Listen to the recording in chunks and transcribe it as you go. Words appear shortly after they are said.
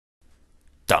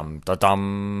Dum da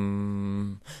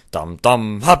dum. Dum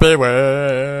dum happy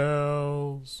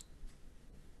whales.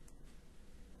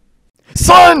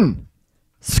 Son!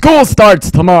 School starts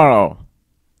tomorrow.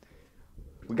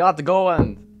 We got to go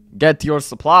and get your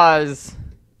supplies.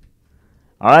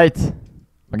 Alright?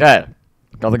 Okay.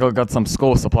 Gotta go get some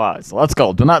school supplies. Let's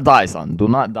go. Do not die, son. Do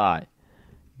not die.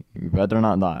 You better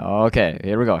not die. Okay,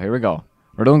 here we go. Here we go.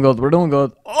 We're doing good. We're doing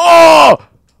good. Oh!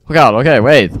 Oh god, okay,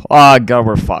 wait. Oh god,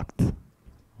 we're fucked.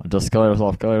 Just kill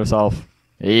yourself. Kill yourself.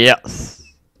 Yes.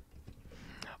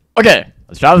 Okay,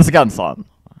 let's try this again, son.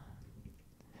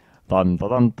 Dun dun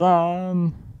dun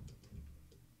dun.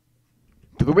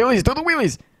 Do the wheelies. Do the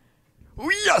wheelies.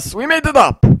 Yes, we made it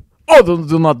up. Oh,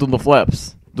 do not do the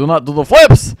flips. Do not do the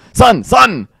flips! Son!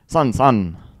 Son! Son!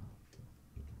 Son!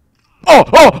 Oh!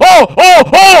 Oh! Oh! Oh!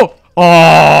 Oh!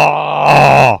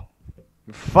 Oh!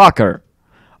 You fucker.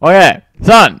 Okay.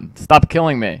 Son! Stop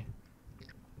killing me.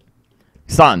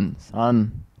 Son!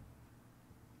 Son.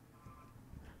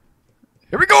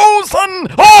 Here we go, son!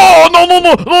 Oh! No! No!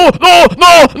 No! No! No!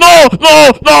 No! No!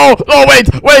 No! No! No! Wait!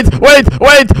 Wait! Wait!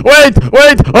 Wait! Wait!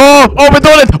 Wait! Oh! Oh! We're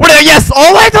doing it! We're doing it! Yes!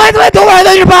 Oh! Wait! Wait! Wait! Don't worry!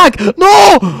 Then you're back!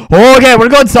 No! Okay, we're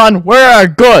good, son. We are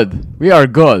good. We are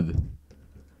good.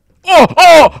 Oh!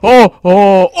 Oh! Oh!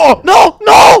 Oh! Oh! No!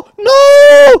 No!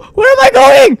 No! Where am I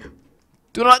going?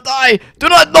 Do not die! Do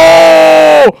not!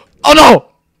 No! Oh no!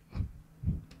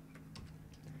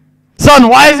 Son,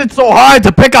 why is it so hard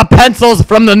to pick up pencils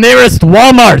from the nearest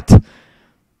Walmart?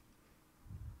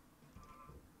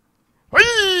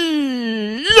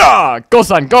 Yeah! Go,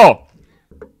 son, go!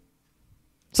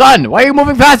 Son, why are you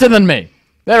moving faster than me?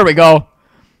 There we go.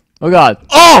 Oh, God.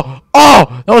 Oh!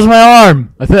 Oh! That was my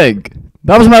arm, I think.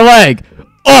 That was my leg.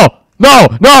 Oh! No!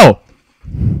 No!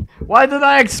 Why did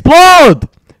I explode?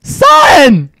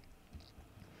 Son!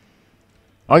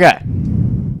 Okay.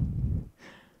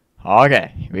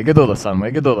 Okay, we can do this, son.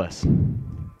 We can do this.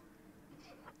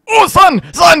 Oh, son!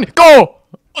 Son! Go!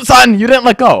 Oh, son, you didn't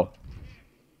let go.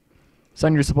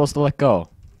 Son, you're supposed to let go.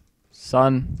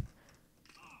 Son.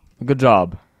 Good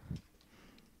job.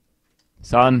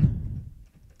 Son.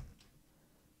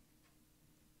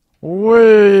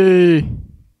 Wait.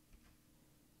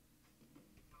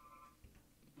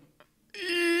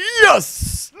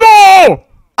 Yes! No!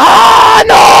 Ah,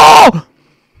 no!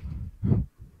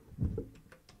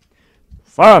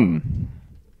 Son,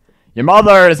 your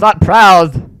mother is not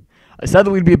proud. I said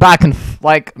we'd be back in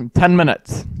like 10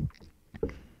 minutes.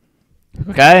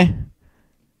 Okay?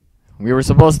 We were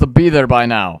supposed to be there by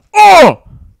now. Oh!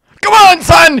 Come on,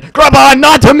 son! Grab on,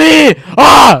 not to me!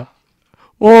 Ah!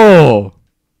 Oh!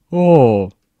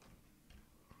 Oh!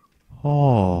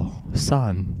 Oh,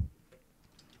 son.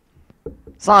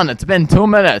 Son, it's been 2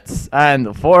 minutes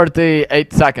and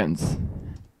 48 seconds.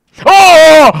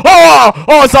 Oh! Oh!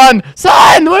 Oh, son!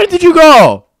 Son! Where did you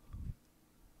go?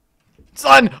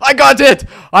 Son, I got it!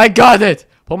 I got it!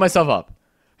 Pull myself up.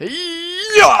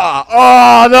 Yeah!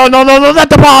 Oh, no, no, no, no, not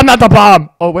the bomb, not the bomb!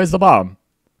 Oh, where's the bomb?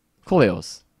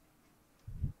 Coolios.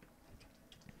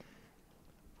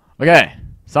 Okay,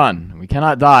 son, we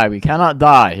cannot die. We cannot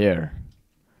die here.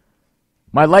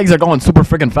 My legs are going super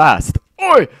freaking fast.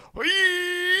 Oi!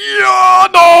 Yeah,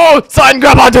 no! Son,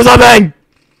 grab onto something!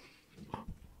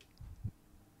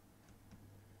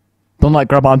 Don't like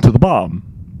grab onto the bomb.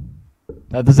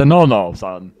 That is a no-no,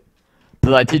 son.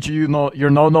 Did I teach you your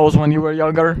no-nos when you were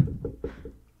younger?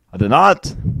 I did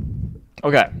not.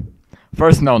 Okay.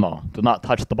 First no-no. Do not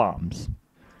touch the bombs.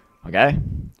 Okay?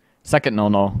 Second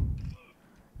no-no.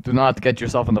 Do not get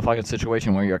yourself in the fucking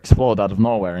situation where you explode out of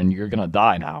nowhere and you're gonna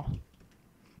die now.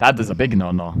 That is a big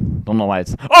no-no. Don't know why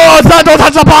it's... Oh, son, don't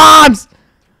touch the bombs!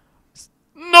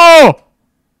 No!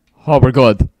 Oh, we're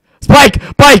good.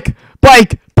 Spike! Bike!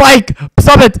 Bike! Bike!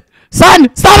 Stop it! Son!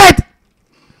 Stop it!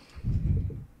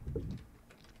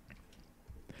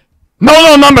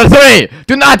 No, number 3!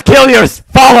 Do not kill your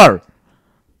follower!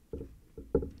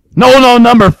 No,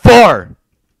 number 4!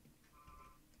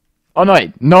 Oh, no,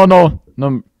 wait. No.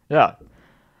 Yeah.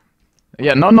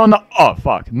 Yeah, no. Oh,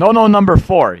 fuck. No, number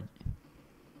 4.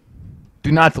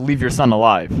 Do not leave your son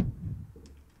alive.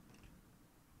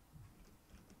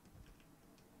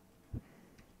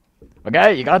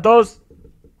 Okay, you got those?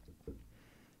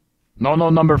 No,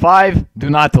 number 5. Do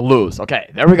not lose. Okay,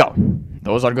 there we go.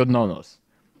 Those are good no-nos.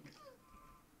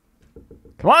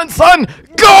 Come on, son!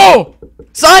 Go!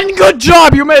 Son, good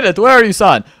job! You made it! Where are you,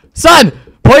 son? Son!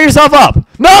 Pull yourself up!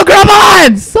 No, grab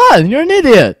on! Son, you're an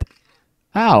idiot!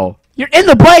 Ow. You're in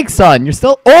the bike, son! You're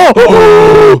still...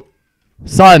 Oh!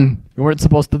 Son, you weren't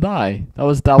supposed to die. That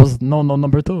was no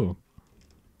number 2.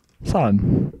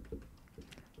 Son.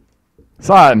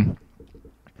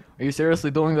 Are you seriously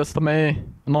doing this to me?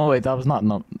 No, wait, that was not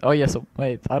no. Oh, yes,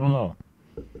 wait, I don't know.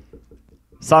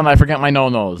 Son, I forget my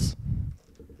no-nos.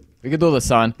 We can do this,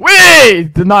 son.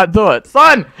 Wait! Did not do it.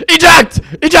 Son! Eject!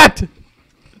 Eject!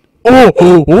 Oh!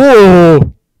 Oh!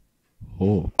 Oh!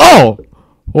 Oh! Oh!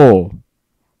 Oh!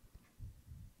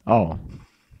 Oh.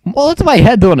 What's my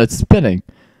head doing? It's spinning.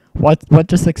 What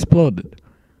just exploded?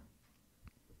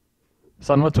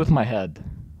 Son, what's with my head?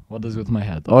 What is with my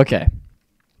head? Okay.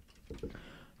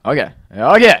 Okay.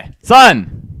 Okay.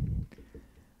 Son!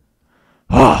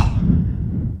 Oh.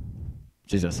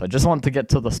 Jesus, I just want to get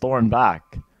to the store and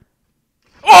back.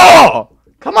 Oh!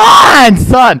 Come on,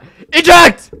 son!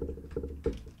 Eject!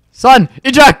 Son,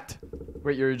 eject!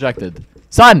 Wait, you're ejected.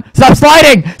 Son, stop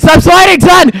sliding! Stop sliding,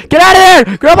 son! Get out of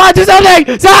there! Grandma, do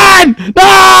something! Son!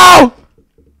 No!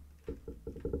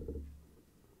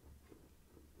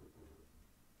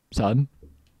 Son?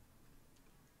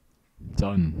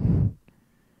 Son.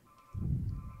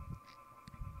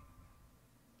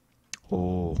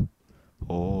 Oh.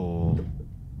 Oh.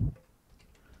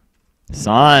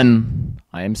 Son,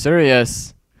 I am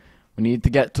serious. We need to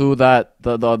get to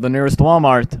the nearest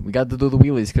Walmart. We got to do the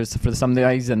wheelies because for some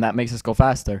reason that makes us go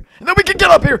faster. And then we can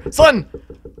get up here, son.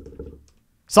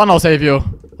 Son, I'll save you.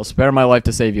 I'll spare my life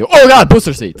to save you. Oh God,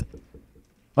 booster seat.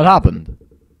 What happened?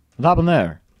 What happened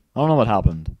there? I don't know what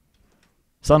happened.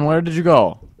 Son, where did you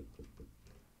go?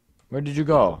 Where did you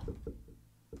go?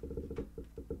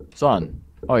 Son.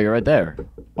 Oh, you're right there.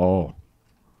 Oh.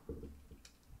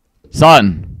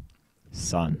 Son.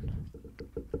 Son.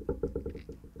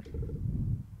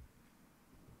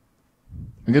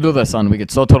 We could do this, son. We could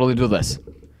so totally do this.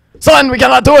 Son, we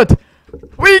cannot do it!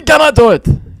 We cannot do it!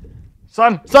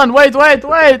 Son, wait, wait,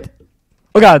 wait!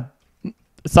 Oh God.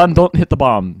 Son, don't hit the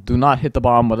bomb. Do not hit the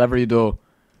bomb, whatever you do.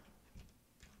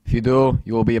 If you do,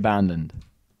 you will be abandoned.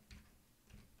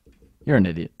 You're an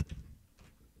idiot.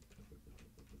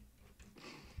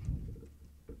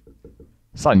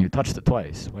 Son, you touched it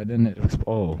twice. Why didn't it explode?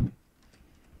 Oh.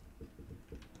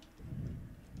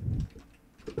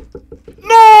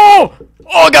 No!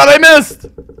 Oh God, I missed!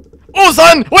 Oh,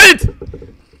 son, wait!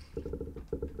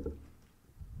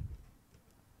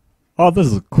 Oh, this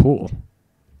is cool.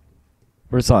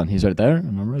 Where's son? He's right there,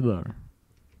 and I'm right there.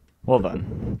 Well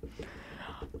then.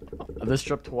 This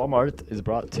trip to Walmart is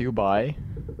brought to you by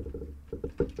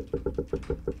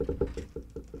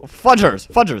Fudgers!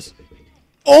 Fudgers!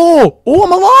 Oh! Oh,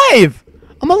 I'm alive!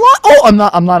 I'm alive! Oh,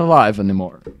 I'm not alive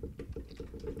anymore.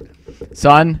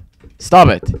 Son, stop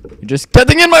it. You're just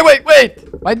getting in my way. Wait!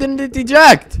 Why didn't it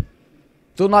eject?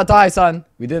 Do not die, son.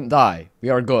 We didn't die. We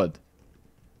are good.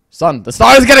 Son, the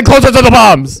star is getting closer to the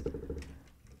bombs!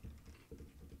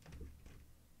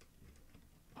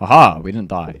 Haha, we didn't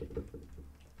die.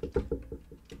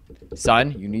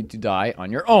 Son, you need to die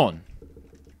on your own.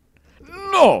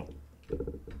 No!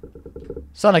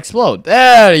 Son, explode.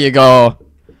 There you go.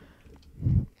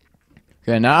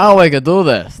 Okay, now we can do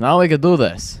this. Now we can do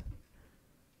this.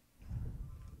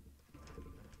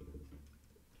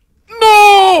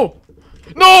 No!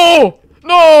 No!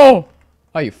 No!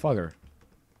 Oh, you fucker.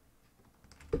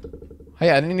 Hey,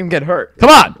 I didn't even get hurt. Come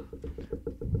on!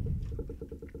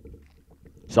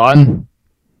 Son?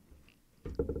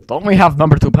 Don't we have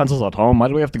number 2 pencils at home? Why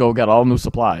do we have to go get all new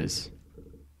supplies?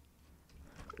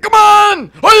 Come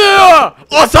on! Oh yeah!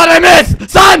 Oh, son, I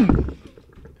missed! Son!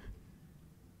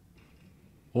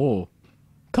 Oh.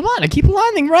 Come on, I keep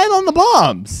landing right on the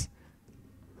bombs.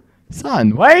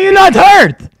 Son, why are you not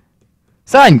hurt?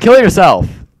 Son, kill yourself.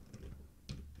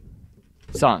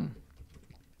 Son.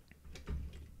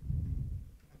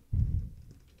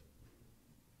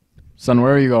 Son,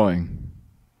 where are you going?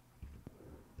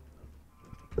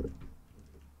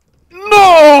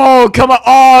 No! Come on!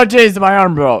 Oh, jeez, my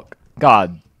arm broke.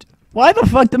 God. Why the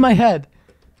fuck did my head?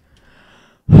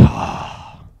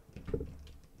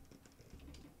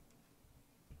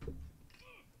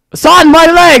 Son, my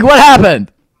leg! What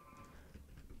happened?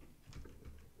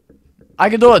 I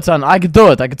can do it, son. I can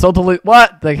do it. I can totally...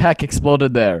 What the heck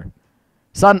exploded there?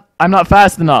 Son, I'm not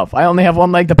fast enough. I only have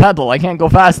one leg to pedal. I can't go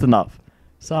fast enough.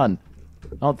 Son,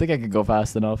 I don't think I could go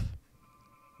fast enough.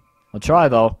 I'll try,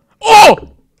 though.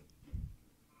 Oh!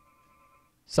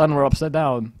 Son, we're upside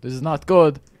down. This is not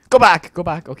good. Go back. Go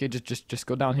back. Okay, just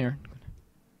go down here.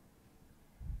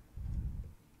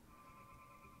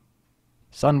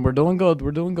 Son, we're doing good.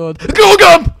 We're doing good. Go,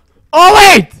 Gump! Oh,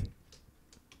 wait!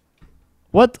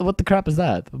 What the crap is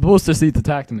that? The booster seat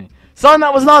attacked me. Son,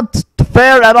 that was not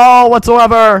fair at all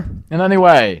whatsoever. In any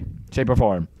way, shape, or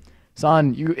form.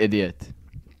 Son, you idiot.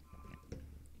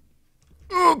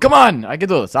 Ooh, come on! I can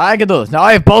do this. I can do this. Now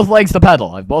I have both legs to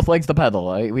pedal. I have both legs to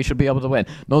pedal. We should be able to win.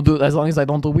 No, do as long as I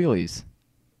don't do wheelies.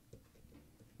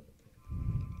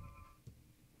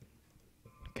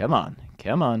 Come on.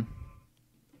 Come on.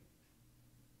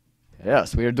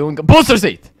 Yes, we are doing a booster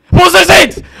seat! Booster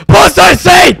seat! Booster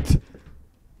seat!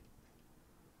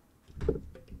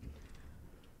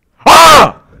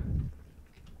 Ah!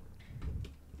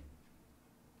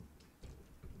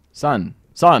 Son.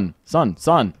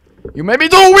 You made me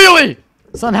do a wheelie!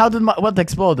 Son, how did what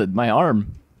exploded? My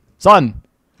arm. Son,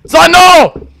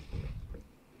 no!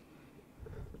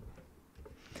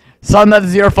 Son, that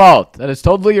is your fault. That is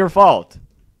totally your fault.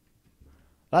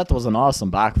 That was an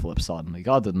awesome backflip, son. We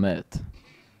gotta admit.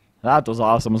 That was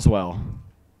awesome as well.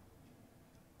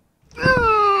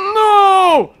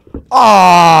 No!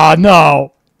 Ah,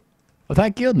 no! Oh,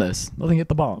 thank goodness. Nothing hit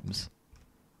the bombs.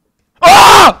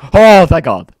 Ah! Oh, thank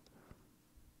God.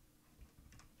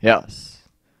 Yes.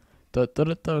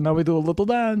 Now we do a little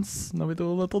dance.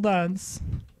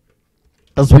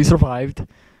 As we survived.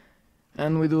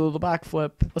 And we do the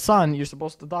backflip. Son, you're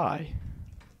supposed to die.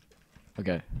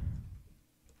 Okay.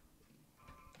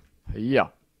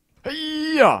 Yeah.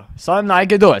 Son, I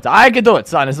can do it.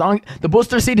 Son. As long the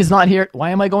booster seat is not here. Why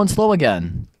am I going slow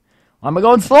again?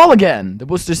 The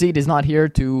booster seat is not here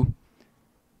to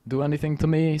do anything to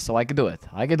me, so I can do it.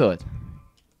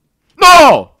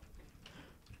 No!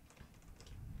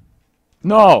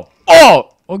 No!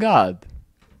 Oh God.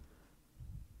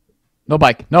 No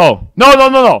bike. No.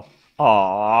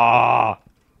 Aww.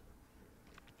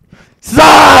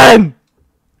 Son!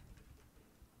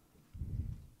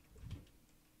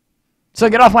 So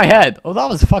get off my head. Oh, that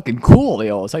was fucking cool,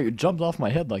 yo. It's how you jumped off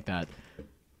my head like that.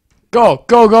 Go,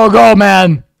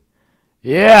 man.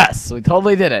 Yes, we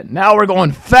totally did it. Now we're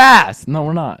going fast. No,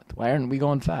 we're not. Why aren't we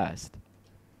going fast?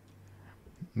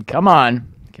 Come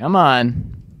on. Come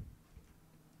on,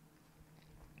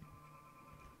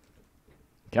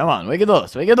 we can do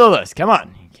this. Come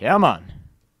on.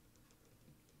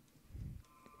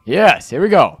 Yes, here we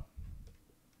go.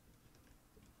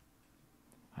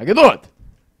 I can do it.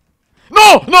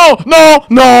 No!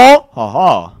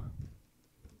 Haha.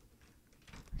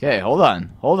 Okay, hold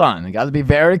on. I gotta be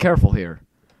very careful here.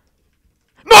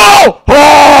 No!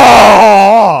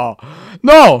 Oh!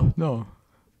 No.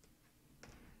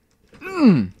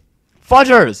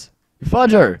 Fudger.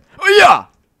 Oh, yeah.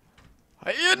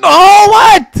 No,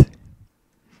 what?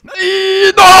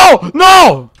 No.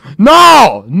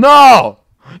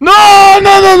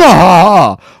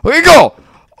 Here we go.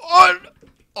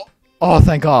 Oh,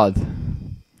 thank God.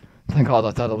 I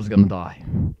thought I was gonna die.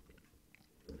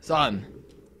 Son.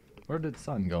 Where did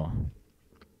Son go?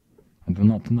 I do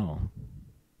not know.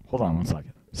 Hold on 1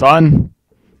 second. Son,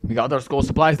 we got our school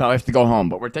supplies now. I have to go home,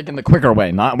 but we're taking the quicker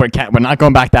way. We're not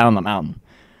going back down the mountain.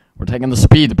 We're taking the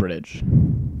speed bridge.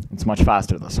 It's much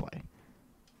faster this way.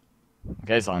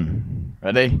 Okay, son.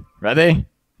 Ready?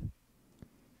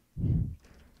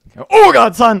 Oh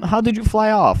God, son! How did you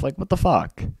fly off? Like, what the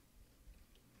fuck?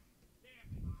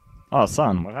 Oh,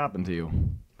 son, what happened to you?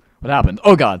 What happened?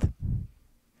 Oh God.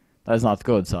 That is not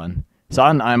good, son.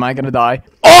 Son, am I gonna die?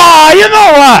 Oh, you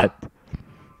know what?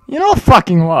 You know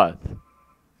fucking what?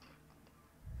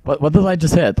 What did I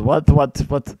just hit? What?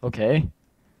 Okay.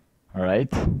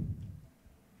 Alright.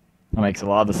 That makes a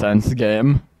lot of sense,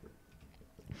 game.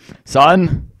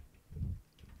 Son?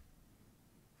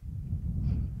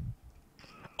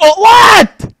 Oh,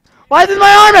 what? Why did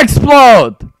my arm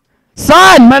explode?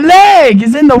 Son, my leg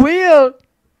is in the wheel.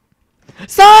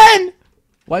 Son!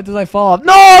 Why did I fall off?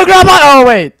 No, Grandma! Oh,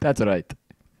 wait. That's right.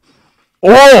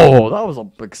 Oh, that was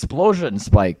an explosion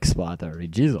spike spotter.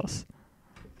 Jesus.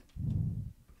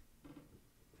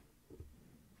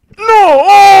 No!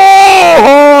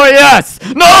 Oh, yes!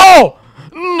 No!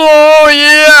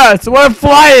 Yes! We're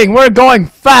flying! We're going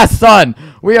fast, son!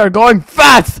 We are going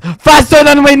fast! Faster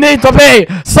than we need to be!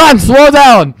 Son, slow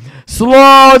down!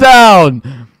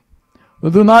 We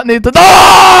do not need to—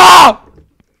 No!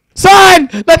 Son!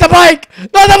 Not the bike!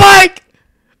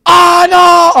 Oh,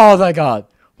 no! Oh, my God.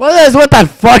 What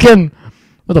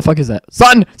the fuck is that?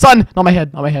 Son! Not my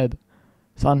head.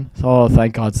 Son. Oh,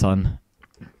 thank God, son.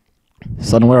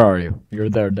 Son, where are you? You're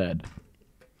there dead.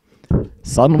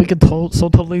 Son, we could so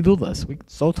totally do this.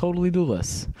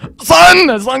 Son!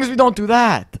 As long as we don't do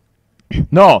that.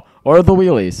 No. Or the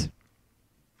wheelies.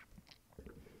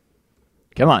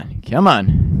 Come on.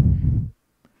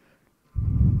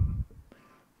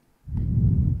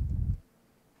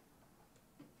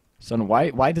 Son,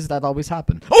 why does that always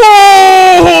happen?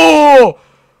 Oh!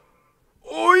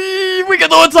 We can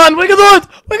do it, son! We can do it!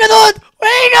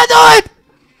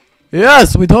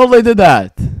 Yes, we totally did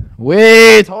that.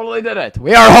 We totally did it.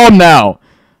 We are home now.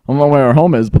 I don't know where our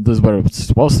home is, but this is where it's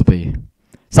supposed to be.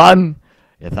 Son,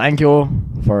 thank you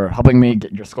for helping me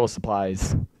get your school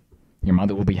supplies. Your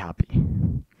mother will be happy.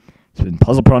 It's been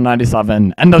Puzzle Pro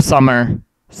 97. End of summer.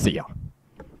 See ya.